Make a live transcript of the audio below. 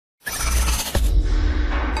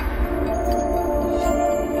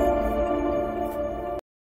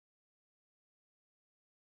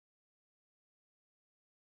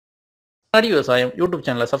ஆடி விவசாயம் யூடியூப்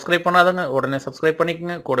சேனலை சப்ஸ்கிரைப் பண்ணாதங்க உடனே சப்ஸ்கிரைப்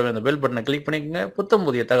பண்ணிக்கங்க. கூடவே அந்த பெல் பட்டனை கிளிக் பண்ணிக்கங்க புத்தம்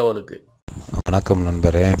புதிய தகவலுக்கு. வணக்கம்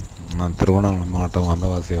நண்பரே, நான் திருவண்ணாமலை மாவட்டம்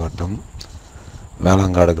வந்தவாசி வட்டம்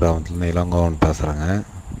வேளாங்காடு கிராமத்துலேருந்து இளங்கோவன் பேசுகிறேங்க.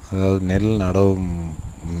 அதாவது நெல் நடவு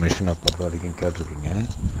மிஷினை பொறுத்த வரைக்கும் கேட்டிருக்கீங்க.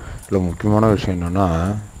 இதில் முக்கியமான விஷயம் என்னென்னா,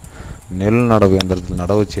 நெல் நடவு எந்திரத்தில்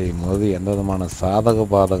நடவு செய்யும் போது எந்த விதமான சாதக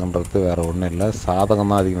பாதகன்றது வேறு ஒன்றும் இல்லை.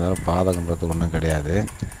 சாதகம் தான் அதிகம், வேறு பாதகன்றது ஒன்றும் கிடையாது.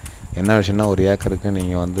 என்ன விஷயம்னா, ஒரு ஏக்கருக்கு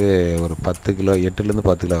நீங்கள் வந்து ஒரு 10 கிலோ 8லேருந்து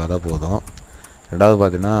 10 கிலோ விதை போதும். ரெண்டாவது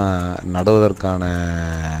பார்த்திங்கன்னா, நடுவதற்கான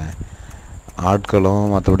ஆட்களும்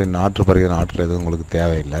மற்றபடி நாற்று பறிக்கிற ஆட்கள் எதுவும் உங்களுக்கு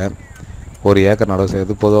தேவையில்லை. ஒரு ஏக்கர் நடவு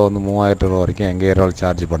செய்வது பொதுவாக வந்து 3000 ரூபா வரைக்கும் எங்கள் ஏரியாவில்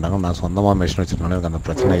சார்ஜ் பண்ணாங்க. நான் சொந்தமாக மிஷின் வச்சுருக்கனால எனக்கு அந்த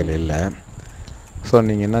பிரச்சனைகள் இல்லை. ஸோ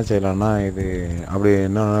நீங்கள் என்ன செய்யலாம்னா, இது அப்படி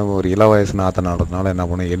என்னென்னா, ஒரு இள வயசு நாற்று நடுறதுனால என்ன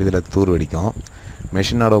பண்ணும், எளிதில் தூர் வெடிக்கும்.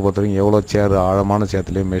 மிஷின் நடவை பொறுத்த வரைக்கும் எவ்வளோ சேர் ஆழமான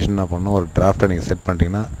சேர்த்துலேயும் மிஷின் என்ன பண்ணணும், ஒரு டிராஃப்டை நீங்கள் செட்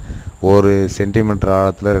பண்ணிட்டீங்கன்னா 1 சென்டிமீட்டர்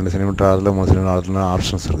ஆழத்தில் 2 சென்டிமீட்டர் ஆழத்தில் 3 சென்டிமீட்டர் ஆழத்தில்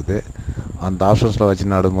ஆப்ஷன்ஸ் இருக்குது. அந்த ஆப்ஷன்ஸில் வச்சு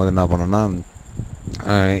நடும்போது என்ன பண்ணணும்னா,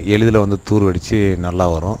 எளிதில் வந்து தூர் வெடித்து நல்லா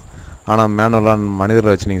வரும். ஆனால் மேனுவலாக மனிதரை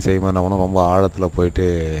வச்சு நீங்கள் செய்யும்போது என்ன பண்ணணும், ரொம்ப ஆழத்தில் போயிட்டு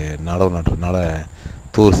நடவு நட்டுறதுனால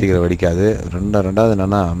தூர் சீக்கிரம் வெடிக்காது. ரெண்டாவது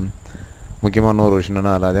என்னென்னா, முக்கியமான ஒரு விஷயம்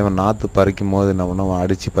என்னென்னா, அதே மாதிரி நாற்று பறிக்கும் போது என்ன பண்ணோம்,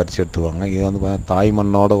 அடித்து பறித்து எடுத்துவாங்க. இது வந்து பார்த்தீங்கன்னா தாய்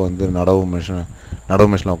மண்ணோடு வந்து நடவு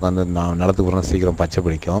மிஷினில் உட்காந்து நிலத்துக்கு போனால் சீக்கிரம் பச்சை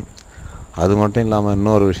பிடிக்கும். அது மட்டும் இல்லாமல்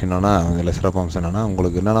இன்னொரு விஷயம் என்னென்னா, இதில் சிறப்பம்சம் என்னென்னா,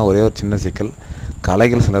 உங்களுக்கு என்னென்னா ஒரே ஒரு சின்ன சிக்கல்,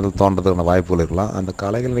 களைகள் சில நேரத்தில் தோன்றதுக்கான வாய்ப்புகள் இருக்கலாம். அந்த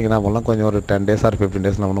களைகள் நீங்கள் என்ன பண்ணலாம், கொஞ்சம் ஒரு 10 days ஆர் 15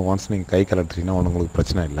 days ஒன்று ஒன்ஸ் நீங்கள் கை கலட்டுறீங்கன்னா ஒன்று உங்களுக்கு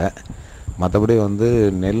பிரச்சனை இல்லை. மற்றபடி வந்து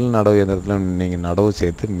நெல் நடவு இயந்திரத்தில் நீங்கள் நடவு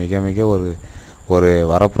சேர்த்து மிக மிக ஒரு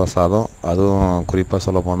வரப்பிரசாதம். அதுவும் குறிப்பாக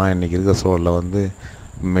சொல்லப்போனால் இன்றைக்கி இருக்கிற சூழலில் வந்து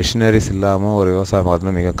மிஷினரிஸ் இல்லாமல் ஒரு விவசாயம்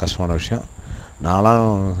பார்த்திங்கன்னா மிக கஷ்டமான விஷயம். நான்லாம்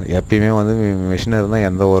எப்பயுமே வந்து மிஷினரி தான்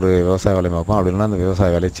எந்த ஒரு விவசாய வேலையும் பார்ப்போம். அப்படி இல்லைனா அந்த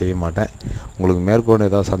விவசாய வேலையை செய்ய மாட்டேன். உங்களுக்கு மேற்கொண்டு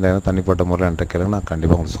ஏதாவது சந்தேகம் தனிப்பட்ட முறையில் என்கிட்ட கேளுங்க, நான்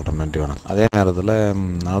கண்டிப்பாக உங்களுக்கு சொல்கிறேன். நன்றி, வணக்கம். அதே நேரத்தில்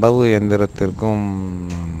நடவு எந்திரத்திற்கும்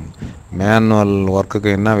மேனுவல் ஒர்க்குக்கு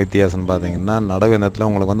என்ன வித்தியாசம்னு பார்த்தீங்கன்னா, நடவு எந்திரத்தில்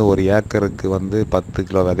உங்களுக்கு வந்து ஒரு ஏக்கருக்கு வந்து 10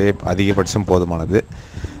 கிலோ விதையை அதிகபட்சம் போதுமானது.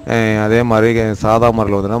 அதே மாதிரி சாதா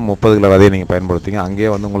முறையில் வந்துன்னா 30 கிலோ விதையை நீங்கள் பயன்படுத்திங்க. அங்கேயே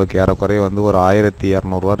வந்து உங்களுக்கு ஏறக்குறைய வந்து ஒரு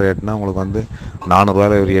 1200 ரேட்னா உங்களுக்கு வந்து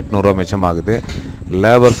 400 ஒரு 800 மிச்சம் ஆகுது.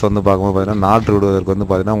 லேபர்ஸ் வந்து பார்க்கும்போது பார்த்தீங்கன்னா, நாற்று விடுவதற்கு வந்து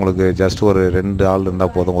பார்த்தீங்கன்னா உங்களுக்கு ஜஸ்ட் ஒரு 2 ஆள்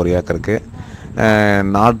இருந்தால் போதும் ஒரு ஏக்கருக்கு.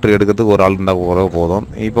 நாற்று எடுக்கிறதுக்கு ஒரு ஆள் இருந்தால் போதும்.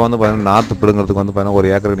 இப்போ வந்து பார்த்தீங்கன்னா நாற்று பிடுங்கிறதுக்கு வந்து பார்த்தீங்கன்னா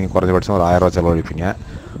ஒரு ஏக்கருக்கு நீங்கள் குறைஞ்சபட்சம் ஒரு 1000 ரூபா செலவழிப்பீங்க.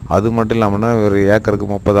 அது மட்டும் இல்லாமல் ஒரு ஏக்கருக்கு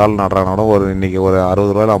 30 ஆள் நடுறாங்கன்னா ஒரு இன்றைக்கி ஒரு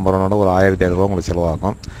 60 ரூபாயில் 50 ரூபா ஒரு 1500 உங்களுக்கு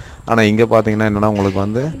செலவாகும். ஆனால் இங்கே பார்த்தீங்கன்னா என்னென்னா, உங்களுக்கு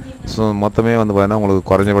வந்து மொத்தமே வந்து பார்த்தீங்கன்னா உங்களுக்கு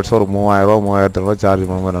குறைஞ்சபட்சம் ஒரு 3000 3500 சார்ஜ்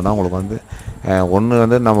பண்ணும்போது என்னென்னா, உங்களுக்கு வந்து ஒன்று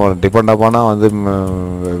வந்து நம்ம டிபெண்டப்பானால் வந்து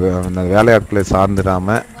வேலையாட்களை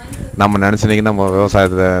சார்ந்துடாமல் நம்ம நினச்சினிக்கு நம்ம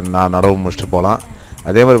விவசாயத்தை நடவு முடிச்சுட்டு போகலாம்.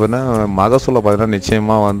 அதே மாதிரி பார்த்தீங்கன்னா மகசூலை பார்த்தீங்கன்னா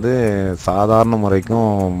நிச்சயமாக வந்து சாதாரண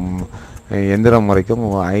முறைக்கும் எந்திர முறைக்கும்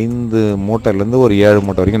 5 மூட்டைலேருந்து ஒரு 7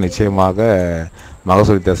 மூட்டை வரைக்கும் நிச்சயமாக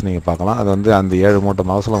மகசூல் வித்தியாசம் நீங்கள் பார்க்கலாம். அது வந்து அந்த 7 மூட்டை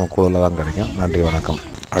மகசூல் நம்ம கூடுதலாக தான் கிடைக்கும். நன்றி, வணக்கம்.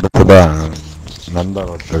 அடுத்ததாக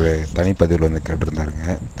நண்பர் ஒருத்தர் தனிப்பதிவில் வந்து கேட்டிருந்தாருங்க.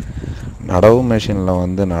 நடவு மிஷினில்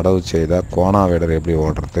வந்து நடவு செய்தால் கோணாவேடர் எப்படி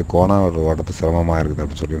ஓடுறது, கோணாவேடர் ஓடுறது சிரமமாக இருக்குது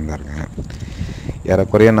அப்படின்னு சொல்லியிருந்தாருங்க.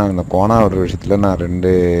 ஏறக்குறைய நான் இந்த கோணாவேடர் விஷயத்தில் நான்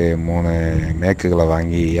 2-3 மேக்குகளை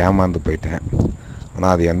வாங்கி ஏமாந்து போயிட்டேன்.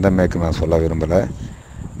 ஆனால் அது எந்த மேக்கு நான் சொல்ல விரும்பலை.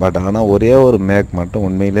 பட் ஆனால் ஒரே ஒரு மேக் மட்டும்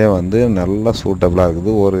உண்மையிலே வந்து நல்லா சூட்டபுளாக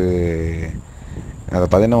இருக்குது. அதை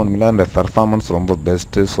பார்த்தீங்கன்னா உண்மையிலே அந்த பெர்ஃபார்மன்ஸ் ரொம்ப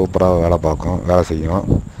பெஸ்ட்டு, சூப்பராக வேலை செய்யும்.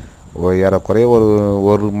 ஏறக்குறைய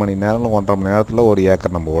ஒரு மணி நேரம் 1.5 மணி நேரத்தில் ஒரு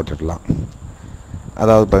ஏக்கர் நம்ம ஓட்டிடலாம்.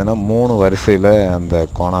 அதாவது பார்த்திங்கன்னா 3 வரிசையில் அந்த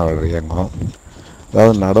கோணாவேடர் இயங்கும்.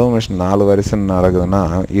 அதாவது நடவு மிஷின் 4 வரிசை நடக்குதுன்னா,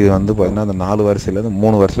 இது வந்து பார்த்திங்கன்னா அந்த 4 வரிசையிலேருந்து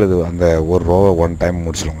 3 வரிசையில் இது அந்த ஒரு ரோவை 1 டைம்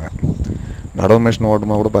முடிச்சிடுங்க. நடவு மிஷின்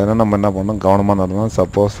ஓட்டும்போது கூட பார்த்திங்கன்னா நம்ம என்ன பண்ணணும், கவனமாக நடந்தோம்.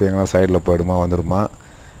 சப்போஸ் எங்கன்னா சைடில் போயிடுமா வந்துடுமா.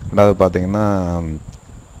 ரெண்டாவது பார்த்திங்கன்னா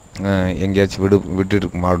எங்கேயாச்சும் விட்டுட்டு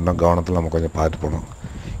இருக்குமா அப்படின்னா கவனத்தில் நம்ம கொஞ்சம் பார்த்து போகணும்.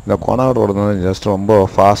 இந்த கோணாவேடர் ஓடுறது ஜஸ்ட் ரொம்ப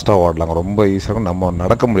ஃபாஸ்ட்டாக ஓடலாங்க, ரொம்ப ஈஸியாக நம்ம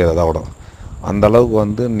நடக்க முடியாது அதோட. அந்தளவுக்கு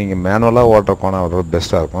வந்து நீங்கள் மேனுவலாக ஓட்டுற கோணாவேடர்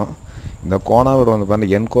பெஸ்ட்டாக இருக்கும். இந்த கோணாவேடர் வந்து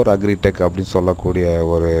பார்த்தீங்கன்னா என்கோர் அக்ரிடெக் அப்படின்னு சொல்லக்கூடிய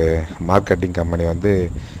ஒரு மார்க்கெட்டிங் கம்பெனி வந்து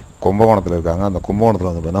கும்பகோணத்தில் இருக்காங்க. அந்த கும்பகோணத்தில்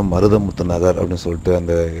வந்து பார்த்தீங்கன்னா மருதமுத்து நகர் அப்படின்னு சொல்லிட்டு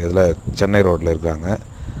அந்த இதில் சென்னை ரோட்டில் இருக்காங்க.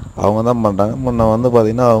 அவங்க தான் பண்ணுறாங்க. முன்ன வந்து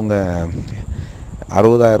பார்த்திங்கன்னா அவங்க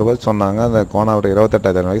 60,000 ரூபாய் சொன்னாங்க. அந்த கோணாவேடர்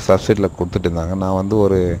 28,000 ரூபாய்க்கு சப்சிடியில் கொடுத்துட்டு இருந்தாங்க. நான் வந்து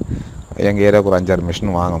எங்கள் ஏரியாவுக்கு ஒரு 5-6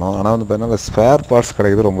 மிஷின் வாங்கினோம். ஆனால் வந்து பார்த்தீங்கன்னா ஸ்பேர் பார்ட்ஸ்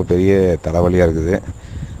கிடைக்கிறது ரொம்ப பெரிய தலைவலியாக இருக்குது.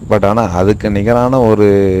 பட் ஆனால் அதுக்கு நிகரான ஒரு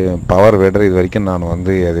பவர் வேடர் இது வரைக்கும் நான்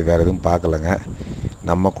வந்து அது வேறு எதுவும் பார்க்கலைங்க.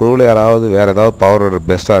 நம்ம குழுவில் யாராவது வேறு ஏதாவது பவர் வேடர்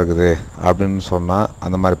பெஸ்ட்டாக இருக்குது அப்படின்னு சொன்னால்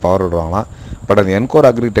அந்த மாதிரி பவர் வேடர் வாங்கலாம். பட் அது என்கோர்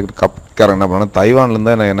அக்ரிடெக் கப்காரன் என்ன பண்ணால்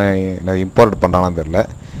தைவான்லேருந்து என்ன இம்போர்ட் பண்ணுறாங்கன்னு தெரில.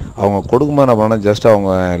 அவங்க கொடுக்கும்போது என்ன பண்ணால் ஜஸ்ட்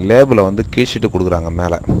அவங்க லேபிளை வந்து கீழ்ச்சிட்டு கொடுக்குறாங்க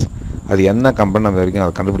மேலே. அது என்ன கம்பெனி நம்ம வரைக்கும்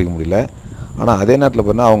அதை கண்டுபிடிக்க முடியல. ஆனால் அதே நேரத்தில்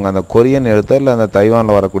பார்த்தீங்கன்னா அவங்க அந்த கொரியன் எழுத்தோ இல்லை அந்த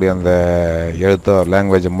தைவானில் வரக்கூடிய அந்த எழுத்தோ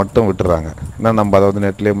லாங்குவேஜை மட்டும் விட்டுறாங்க. ஏன்னா நம்ம அதை வந்து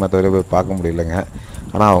நெட்லேயே மற்றவரையும் போய் பார்க்க முடியலைங்க.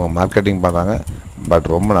 ஆனால் அவங்க மார்க்கெட்டிங் பண்ணுறாங்க. பட்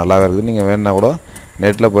ரொம்ப நல்லாவே இருக்குது. நீங்கள் வேணுன்னா கூட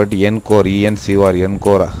நெட்டில் போய்ட்டு என்கோர் இஎன்சிஓஆர்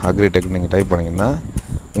என்கோர் அக்ரிடெக் நீங்கள் டைப் பண்ணிங்கன்னா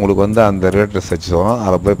உங்களுக்கு வந்து அந்த ரிலேட்டட் சர்ச் வரும்.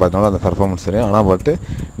 அதை போய் பார்த்தீங்கன்னா அந்த பர்ஃபார்மன்ஸ் தெரியும். ஆனால் பட்டு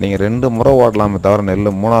நீங்கள் 2 முறை ஓட்டலாமே தவிர நெல்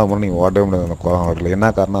 3ஆவது முறை நீங்கள் ஓட்டவே முடியாது அந்த கோலம் ஓட்டல.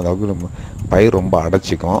 என்ன காரணம், அதாவது பயிர் ரொம்ப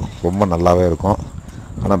அடைச்சிக்கும், ரொம்ப நல்லாவே இருக்கும்.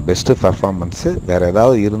 ஆனால் பெஸ்ட்டு பர்ஃபார்மன்ஸு வேறு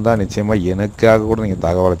ஏதாவது இருந்தால் நிச்சயமாக எனக்காக கூட நீங்கள்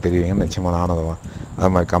தகவலை தெரிவிங்கன்னு நிச்சயமாக நானும்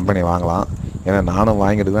அது மாதிரி கம்பெனி வாங்கலாம். ஏன்னா நானும்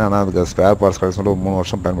வாங்கியிருக்கேன். ஆனால் அதுக்கு ஸ்பேர் பார்ட்ஸ் கிடைக்க சொல்லி 3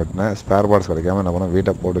 வருஷம் பயன்படுத்தினேன். ஸ்பேர் பார்ட்ஸ் கிடைக்காம என்ன பண்ண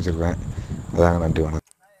வீட்டை போட்டு வச்சுருக்கேன். அதாங்க. நன்றி, வணக்கம்.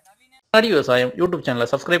 உயிர்நாடி விவசாயம் யூடியூப் சேனலை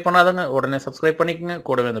சப்ஸ்கிரைப் பண்ணாதவங்க உடனே சப்ஸ்கிரைப் பண்ணிக்கங்க.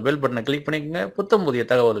 கூடவே அந்த பெல் பட்டனை கிளிக் பண்ணிக்கங்க புத்தம் புதிய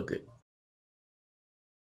தகவலுக்கு.